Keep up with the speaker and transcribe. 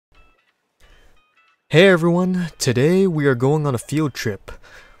Hey everyone, today we are going on a field trip.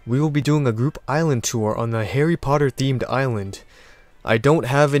 We will be doing a group island tour on the Harry Potter themed island. I don't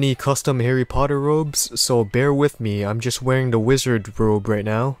have any custom Harry Potter robes, so bear with me. I'm just wearing the wizard robe right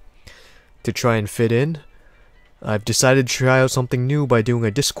now to try and fit in. I've decided to try out something new by doing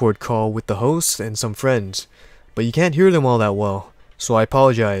a Discord call with the host and some friends, but you can't hear them all that well, so I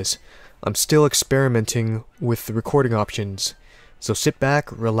apologize. I'm still experimenting with the recording options. So sit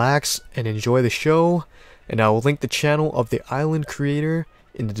back, relax, and enjoy the show, and I will link the channel of the island creator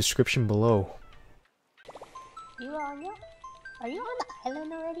in the description below. Are you on the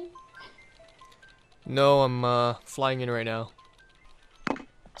island already? No, I'm flying in right now.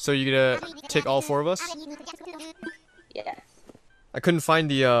 So you gonna take all four of us? Yes. I couldn't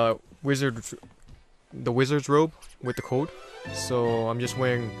find the wizard's robe with the code, so I'm just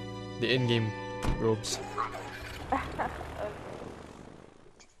wearing the in-game robes.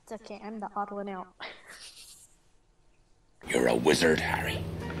 It's okay, I'm the odd one out. You're a wizard, Harry.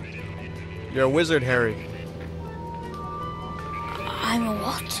 You're a wizard, Harry. I'm a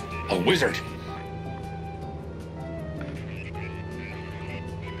what? A wizard.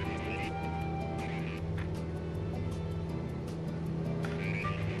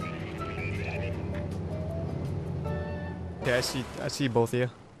 Okay, I see both of you.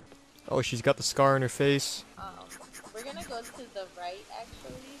 Oh, she's got the scar on her face. We're gonna go to the right,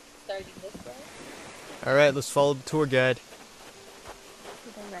 actually, starting this way. Alright, let's follow the tour guide. To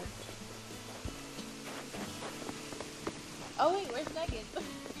the right. Oh wait, where's Megan?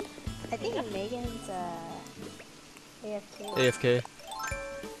 I think Megan's AFK. AFK.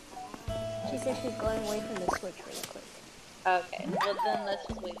 She said she's going away from the Switch really quick. Okay, well then let's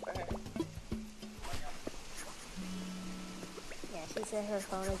just wait for her. Yeah, she said her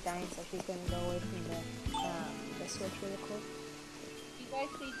phone is dying, so she's gonna go away from the Switch really quick. You guys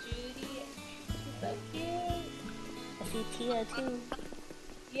see Judy? She's so cute. I see Tia too.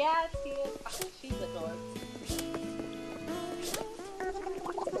 Yeah, Tia. Oh, she's adorable.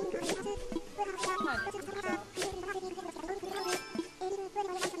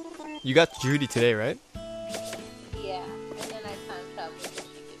 You got Judy today, right? Yeah, and then I time travel so she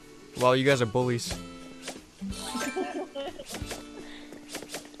gets Wow, you guys are bullies.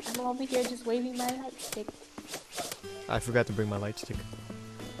 I'm over here just waving my light stick. I forgot to bring my light stick.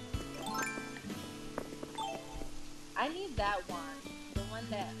 I need that one. The one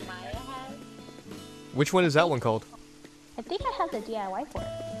that Maya has. Which one is that one called? I think I have the DIY for it.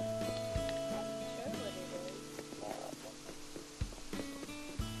 Sure what it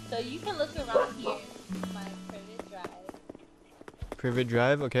is. So you can look around here in my private drive. Private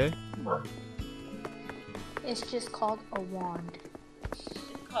Drive, okay. It's just called a wand.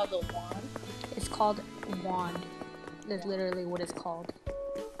 It's called a wand. It's called a wand. That's literally what it's called.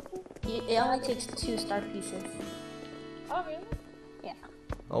 It only takes 2 star pieces. Oh really? Yeah.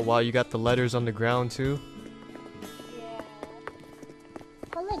 Oh wow, you got the letters on the ground too? Yeah.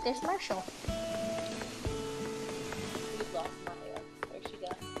 Oh look, there's Marshall. We've lost Maya. Where'd she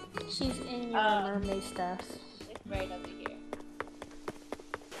go? She's in your mermaid stuff. It's right over here.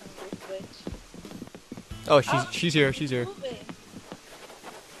 Switch. Oh, she's here, she's here. Move it.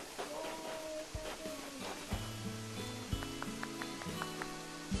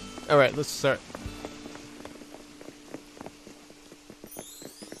 Alright, let's start.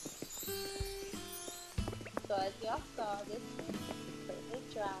 So as y'all saw, this is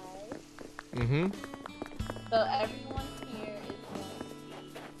Private Drive. Mm-hmm. So everyone here is going to be,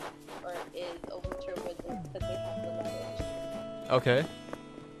 or is Overture Wizards because they have the letters. Okay.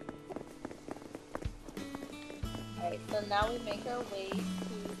 Alright, so now we make our way to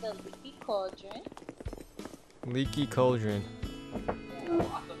the Leaky Cauldron. Leaky Cauldron. Yeah.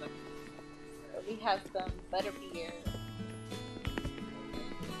 So we have some butterbeer.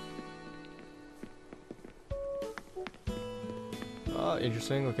 Ah,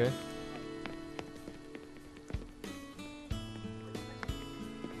 interesting, okay.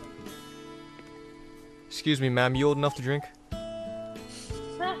 Excuse me, ma'am, you old enough to drink?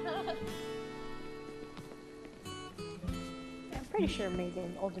 I'm pretty sure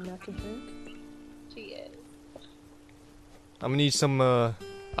Megan's old enough to drink. She is. I'm gonna need some, ID.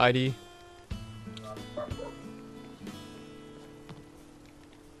 Alrighty.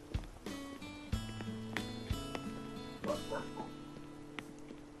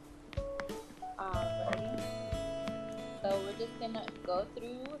 So we're just gonna go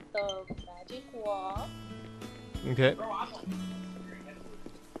through the magic wall. Okay.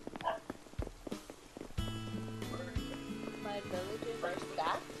 My villagers are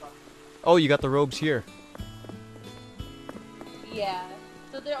stacked. Oh, you got the robes here. Yeah.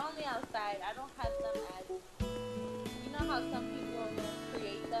 So they're only outside. I don't have them as, you know how some people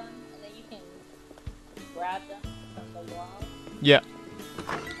create them and then you can grab them from the wall. Yeah.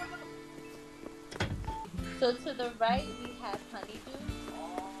 So to the right we have Honeydew,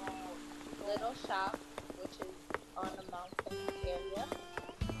 little shop, which is on a mountain area.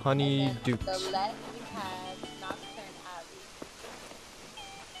 Honey And then Dukes. on the left we have Nocturne Alley.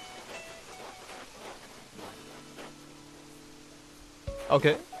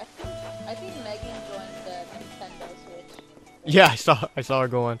 Okay. I think Megan joined the Nintendo Switch. Yeah, I saw her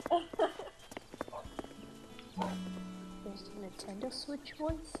go on. There's a Nintendo Switch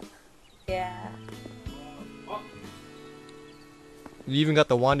voice? Yeah. You even got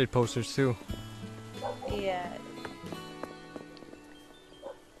the wanted posters too. Yeah.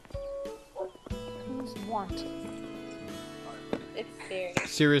 Who's wanted? It's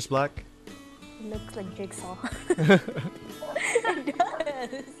serious. Sirius Black. It looks like Jigsaw. It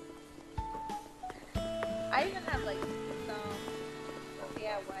does. I even have like some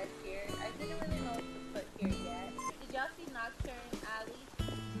DIYs here. I didn't really know what to put here yet. Did y'all see Nocturne Alley?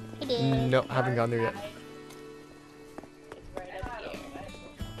 It is. No, haven't gone there yet. It's right up here.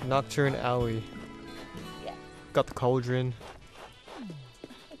 Nocturne Alley. Yeah. Got the cauldron.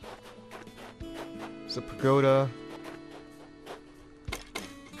 There's a pagoda.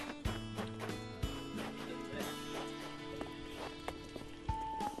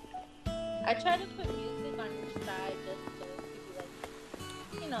 I try to put music on each side just so it could be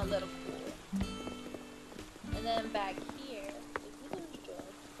like, you know, a little cool. And then back here is Little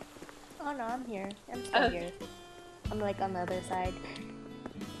George. Oh no, I'm here. I'm still here. I'm like on the other side.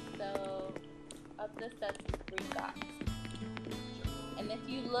 So up the steps is 3 dots. And if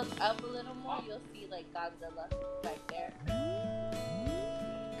you look up a little more, you'll see like Godzilla right there.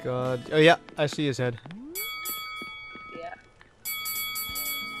 God. Oh yeah, I see his head. Yeah.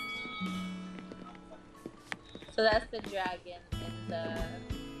 So that's the dragon in the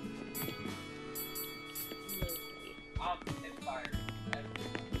movie.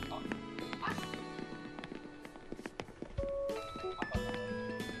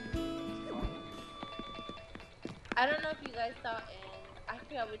 I don't know if you guys saw I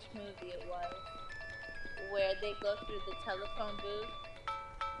forgot which movie it was, where they go through the telephone booth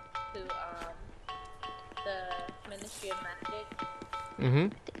to the Ministry of Magic. Mm-hmm.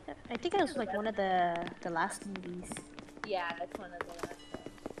 I think it was like one of the last movies. Yeah, that's one of the last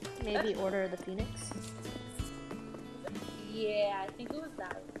ones. Maybe Order of the Phoenix. Yeah, I think it was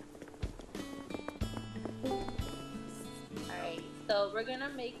that one. Alright, so we're gonna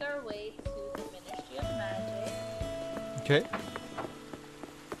make our way to the Ministry of Magic. Okay.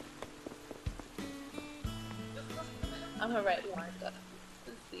 I'm gonna write Wanda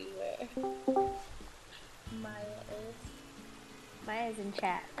to see where Maya is. Maya's in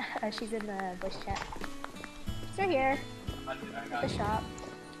chat. She's in the voice chat. She's right here. At the shop.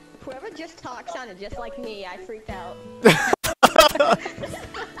 Whoever just talked sounded just like me. I freaked out.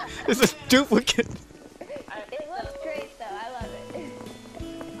 It's a duplicate. It looks great though. I love it.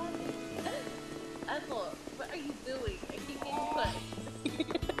 Ethel, what are you doing? I keep getting pushed.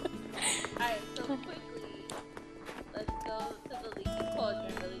 Alright, so quickly, let's go to the Leaky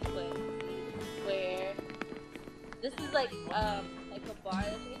Cauldron really quick. Where this is like a bar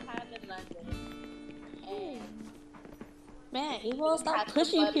that they have in London. And Man, Evil, stop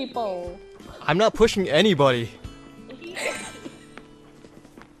pushing people. I'm not pushing anybody.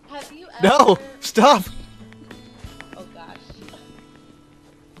 have you ever... No! Stop! Oh gosh.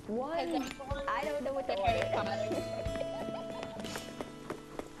 One. Has everyone I don't know what the Harry word Potter? is.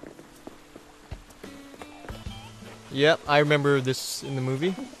 Yep, I remember this in the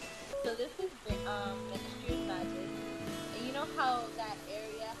movie. So this is Ministry of Magic. And you know how that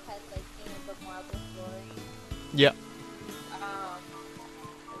area has like, you know, the marble flooring? Yep.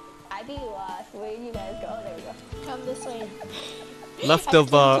 I be lost. Where do you guys go? There we go. Come this way. Left of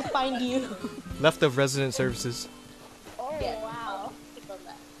To find you. left of resident services. Oh Yes. wow. To the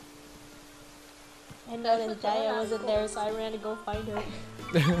left. I know that Jaya wasn't there, so I ran to go find her.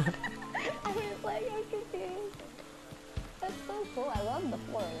 I was like, I'm confused. That's so cool. I love the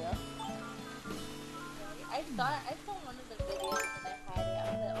flooring though. I saw one of the videos and I had it. I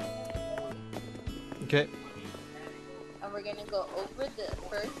was like, oh, really? Okay. And we're gonna go over the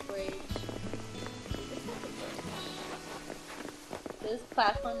first bridge. This is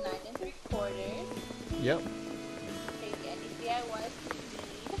platform 9 3/4. Yep. Take any DIYs you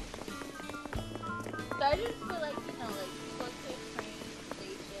need. So I just feel like, you know, like you go to a train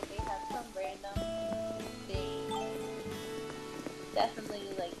station, they have some random things. Definitely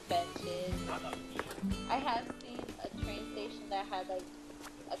like benches. I have seen a train station that had like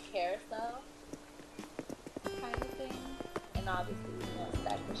carousel kind of thing, and obviously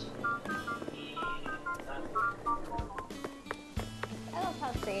stack machine. I love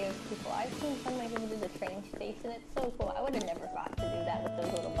how creative people. I've seen some of my people do the train station. It's so cool. I would have never thought to do that with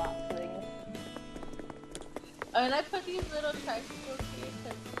those little box things. Oh, and I put these little tricycles here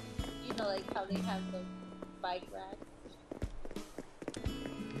because like how they have the bike racks.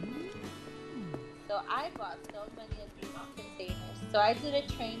 So I bought so many of these containers. So I did a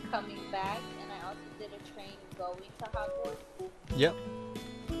train coming back, and I also did a train going to Hogwarts. Yep.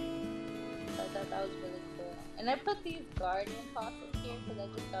 So I thought that was really cool. And I put these garden pots in here because I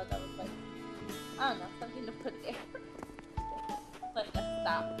just thought that was like, I don't know, something to put there. Like a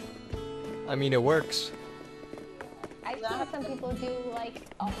stop. I mean, it works. I've seen some people do like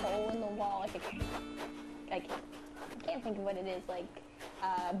a hole in the wall, like I can't think of what it is, like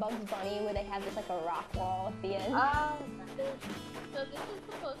Bugs Bunny, where they have just like a rock wall at the end. So this is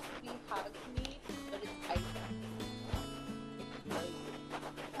supposed to be Hogsmeade, but it's ice.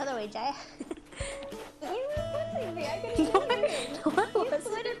 By the way, Jay. You were pushing me. I couldn't do it. You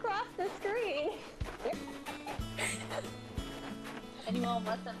slid across the screen. Anyone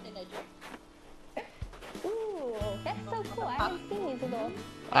want something to drink? Ooh, that's so cool. I haven't seen these little.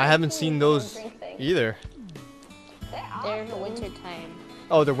 I haven't seen those either. They're for winter time.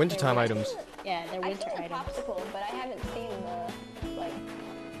 Oh, they're wintertime items. Yeah, they're I've winter seen the items. popsicle, but I haven't seen the like.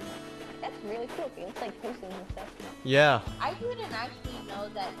 That's really cool. It's like potions and stuff. Yeah. I didn't actually know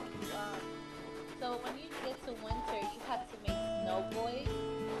that. So when you get to winter, you have to make snow boys,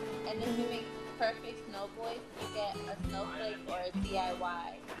 and if you make perfect snow boys, you get a snowflake or a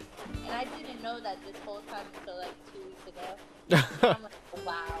DIY. And I didn't know that this whole time until like 2 weeks ago. I'm like,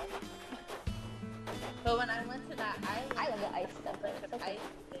 wow. But when I went to that island, I love the ice stuff. like It's an so ice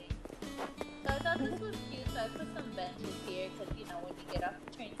thing. So I thought this was cute, so I put some benches here because when you get off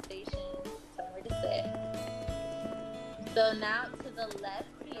the train station, somewhere to sit. So now to the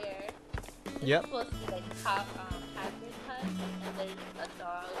left here, this Yep. is supposed to be like Hagrid's hut, and there's a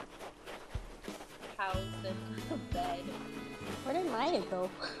dog house and a bed. Where did Maya go?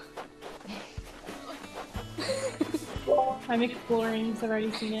 I'm exploring, so I've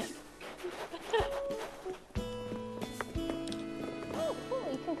already seen it. Oh, cool.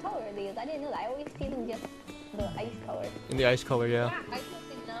 You can color these. I didn't know that. I always see them just the ice color. In the ice color, yeah. Yeah, I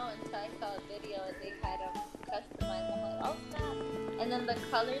didn't know until I saw a video and they had them customized. I'm like, oh snap! And then the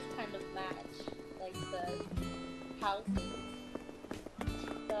colors kind of match, like the houses.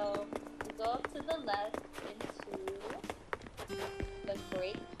 So we go up to the left into the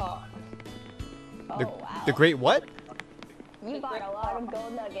Great Hall. Oh, wow. The great what? You bought a lot of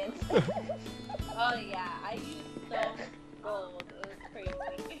gold nuggets. Oh yeah, I used so much gold. It was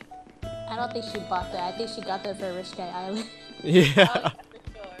crazy. I don't think she bought that. I think she got that for Rich Guy Island. Yeah. Oh, yeah, for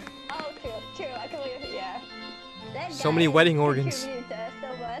sure. Oh, true. I can believe it, yeah. That So guy many wedding organs. contributed to us so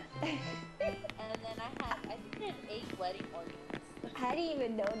much. And then I think there's 8 wedding organs. I didn't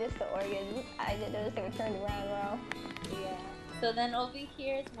even notice the organs. I didn't notice they were turned around wrong. Yeah. So then over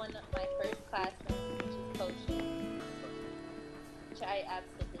here is one of my first classrooms, which is coaching, which I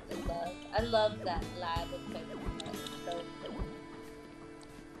absolutely love. I love that lab equipment. That's so cool.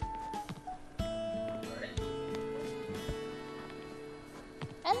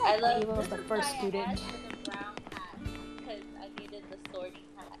 I love Eva was the this is first why I student. asked for the brown hat because I needed the sorting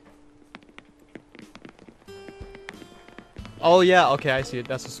hat. Oh yeah. Okay, I see it.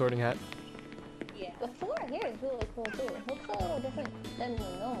 That's a sorting hat. Yeah. The floor here is really cool too. It looks a little different than the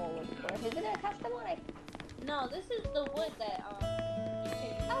normal wood floor. Is it a custom one? No, this is the wood that you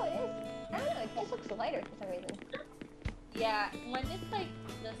can. Oh, it is. I don't know. It just looks lighter for some reason. Yeah, when it's like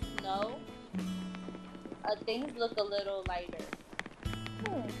the snow, things look a little lighter.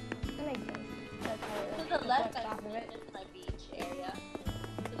 That makes sense. That's how To the left, that's I off of think it. is my beach area.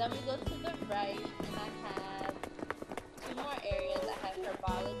 So then we go to the right, and I have 2 more areas. I have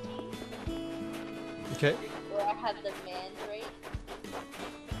herbology, Okay. where I have the mandrake,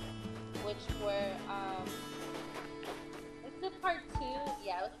 which were is it part 2?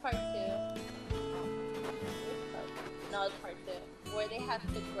 Yeah, it was part 2. No, it's part 2. Where they have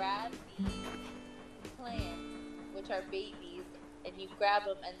to grab these plants, which are babies, and you grab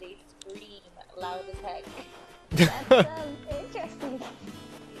them and they scream loud as heck. That sounds interesting.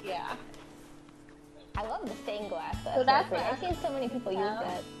 Yeah. I love the stained glass. So that's pretty. what I've seen so many people use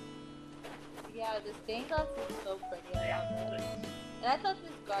that. Yeah, the stained glass is so pretty. I love it. And I thought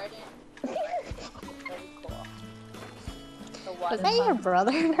this garden was really cool. The water. Was that your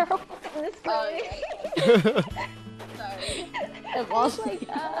brother, girl? This Oh, really- yeah. Sorry. Of all, like,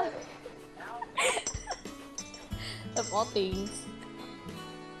 of all things.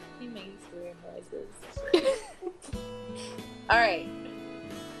 noises. Alright.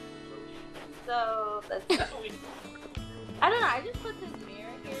 So, let's see. I don't know, I just put this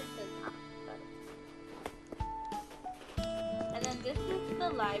mirror here because I'm And then this is the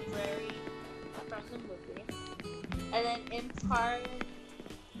library from the movie. And then in part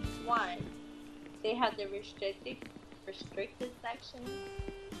 1, they have the restricted section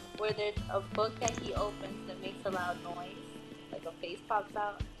where there's a book that he opens that makes a loud noise, like a face pops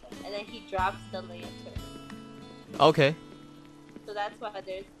out, and then he drops the lantern. Okay. So that's why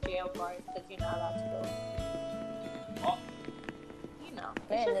there's jail bars, because you're not allowed to go. You know,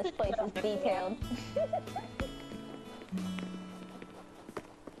 Man, this place is detailed.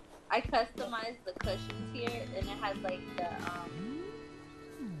 I customized the cushions here, and it has like the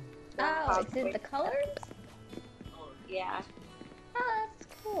Oh, it's in the colors? Yeah. Oh, that's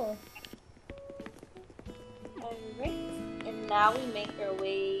cool. Alright, and now we make our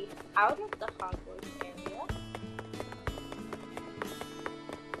way out of the Hogwarts area.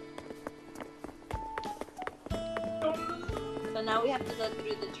 So now we have to go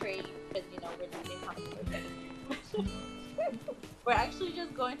through the train because, you know, we're leaving Hogwarts. We're actually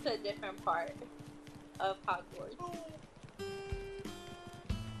just going to a different part of Hogwarts.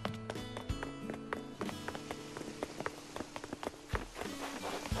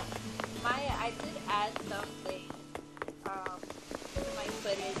 Maya, I did add something to my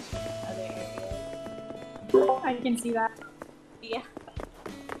footage in other areas. I can see that. Yeah.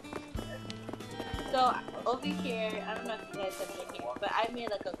 So over here, I don't know if you guys have been here, but I made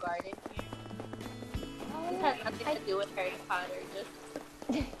like a garden here. This has nothing to do with Harry Potter, just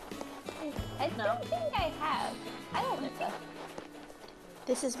I don't think I have. I don't think so.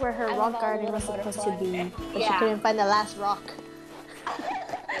 This is where her I rock love all garden the was supposed to butterflies. be, but she Yeah. couldn't find the last rock.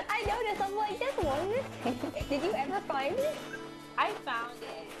 I noticed. I'm like, there's one missing. Did you ever find it? I found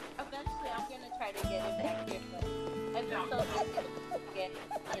it. Eventually, I'm gonna try to get it back here, but I've been so busy to get,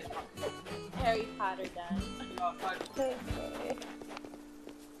 you know, Harry Potter done.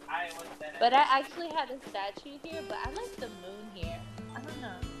 But I actually had a statue here, but I like the moon here. I don't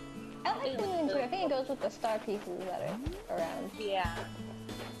know. I like the moon too. I think it goes with the star pieces that are around. Yeah.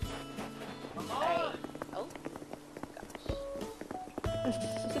 Alright. Oh. Gosh.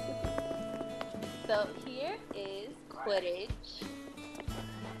 So here is Quidditch.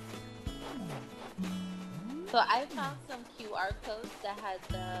 So I found some QR codes that had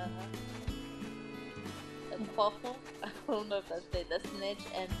the quaffle. I don't know if that's it. The snitch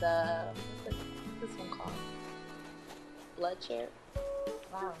and the what's this one called? Bloodshed.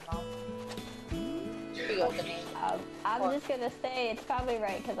 I don't know. Forget the name. I'm just gonna say it's probably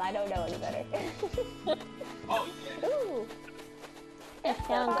right because I don't know any better. Ooh. I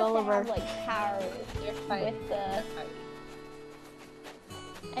found Gulliver. Have, like towers They're fighting. with the.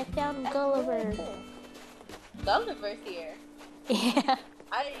 I found Gulliver. Gulliver's here. Yeah,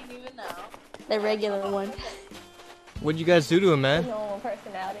 I didn't even know. the regular one. What'd you guys do to him, man? Normal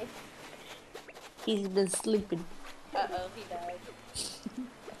personality. He's been sleeping. Uh-oh, he died.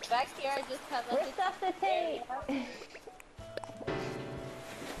 Back here, I just have like Resuscitate!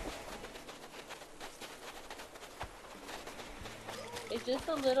 It's just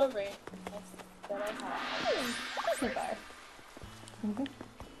a little ring that I have. Cookie bar.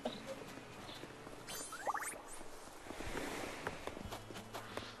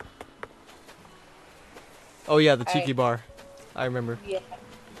 Oh yeah, the tiki Alright. bar. I remember. Yeah.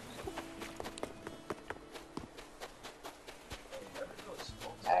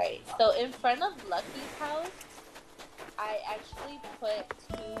 Alright, so in front of Lucky's house, I actually put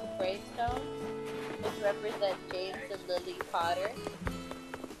 2 gravestones, which represent James and Lily Potter.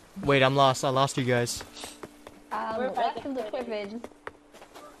 Wait, I'm lost. I lost you guys. We're by Left of the Quidditch.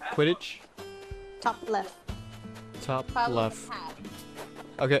 Quidditch? Top left. Top Problem left. hat.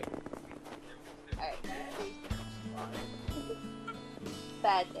 Okay. Alright.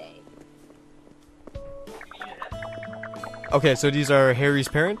 Bad day. Okay, so these are Harry's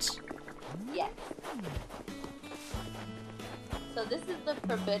parents? Yes. So this is the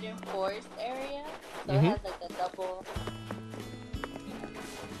Forbidden Forest area. So it has like a double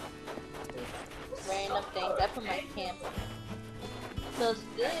random things. I put my camp. So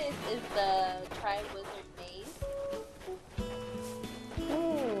this is the Tri-Wizard Maze.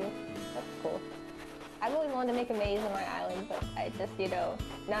 Ooh, that's cool. I've always wanted to make a maze on my island, but I just, you know,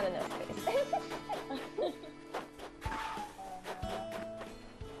 not enough space.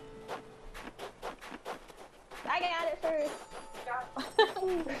 I got it first.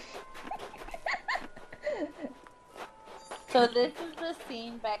 So this is the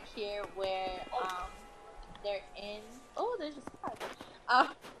scene back here where they're in. Oh, there's a spot.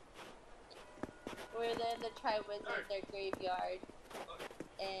 were there to try visit their graveyard,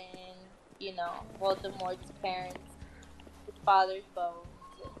 and you know, Voldemort's parents, his father's bones.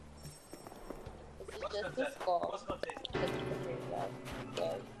 This is just a skull. This is the graveyard.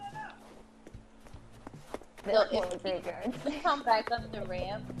 Scary. So if you come back up the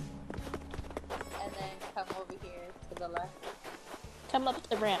ramp, and then come over here to the left. Come up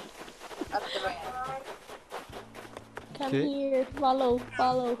the ramp. Up the ramp. Come Okay. here. Follow.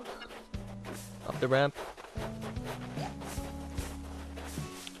 Follow. Up the ramp. Yeah.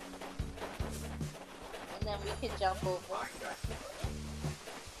 And then we could jump over.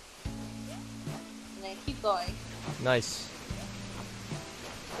 And then keep going. Nice.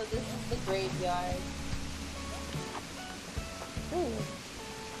 So this is the graveyard. Ooh.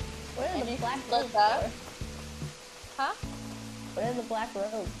 What are And the if black you look robes up, for? huh? What are the black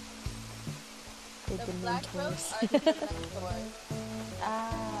robes? The black robes are the mentors.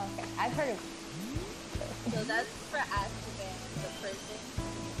 Ah, okay. I've heard of. So that's for Azkaban, the prison.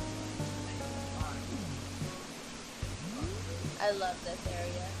 I love this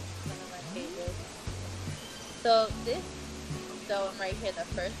area. It's one of my favorites. So this stone right here, the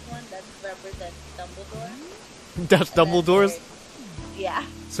first one, that represents Dumbledore. That's And then Dumbledore's? there's- Yeah.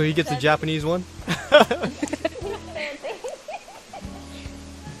 So he gets the That's- Japanese one?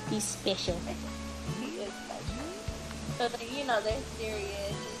 He's special. He is special. So then, you know, there's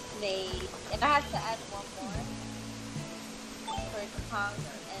Sirius, Snape, and I have to add one more. For Tom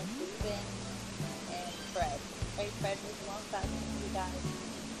and Lupin and Fred. Right, Fred was a long time since he died.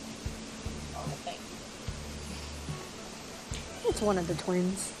 Oh, thank you. It's one of the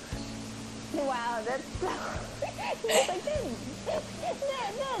twins. Wow, that's so. It's like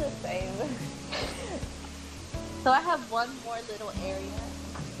they're the same. So I have one more little area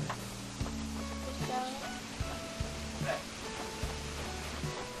to show.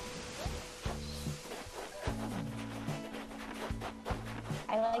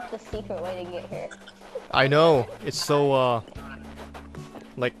 I like the secret way to get here. I know. It's so,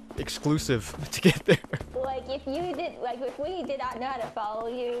 like, exclusive to get there. Like if you did, like if we did not know how to follow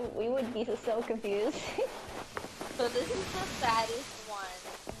you, we would be so confused. So this is the saddest one.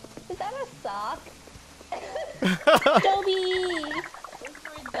 Is that a sock? Dobby! It's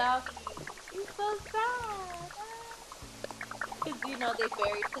for Dobby. He's so sad. Because, you know, they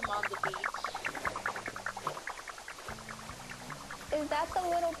buried him on the beach. Is that the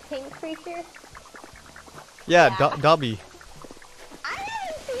little pink creature? Yeah, Yeah. Dobby. I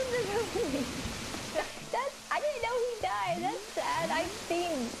haven't seen the movie. I didn't know he died. That's sad. I've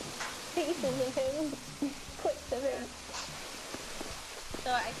seen pieces of him, clips of him. So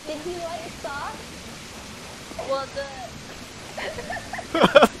I Did think, he like socks? well, so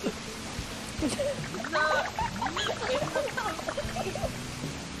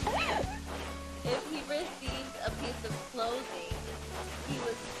if he received a piece of clothing, he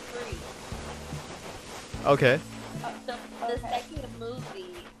was free. Okay. So the second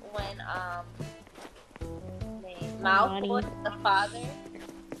movie, when Malfoy, the father,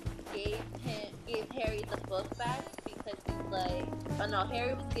 gave Harry the book back because he's like, oh no,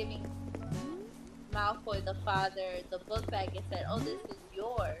 Harry was giving Malfoy, the father, the book back and said, oh, this is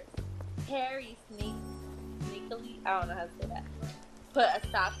yours. Harry sneakily, I don't know how to say that, put a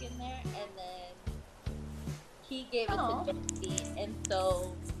sock in there, and then he gave it Aw. to Dobby, and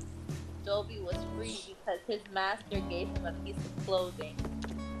so Dobby was free because his master gave him a piece of clothing,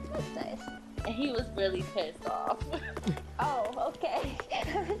 That's nice. and he was really pissed off. Oh, okay.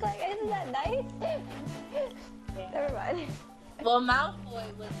 I was like, isn't that nice? Never mind. Well,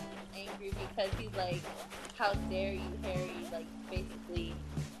 Malfoy was angry because he's like, how dare you, Harry, like, basically,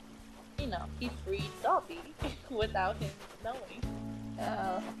 you know, he freed Dobby without him knowing.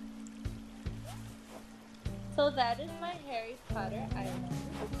 Oh. So that is my Harry Potter Island.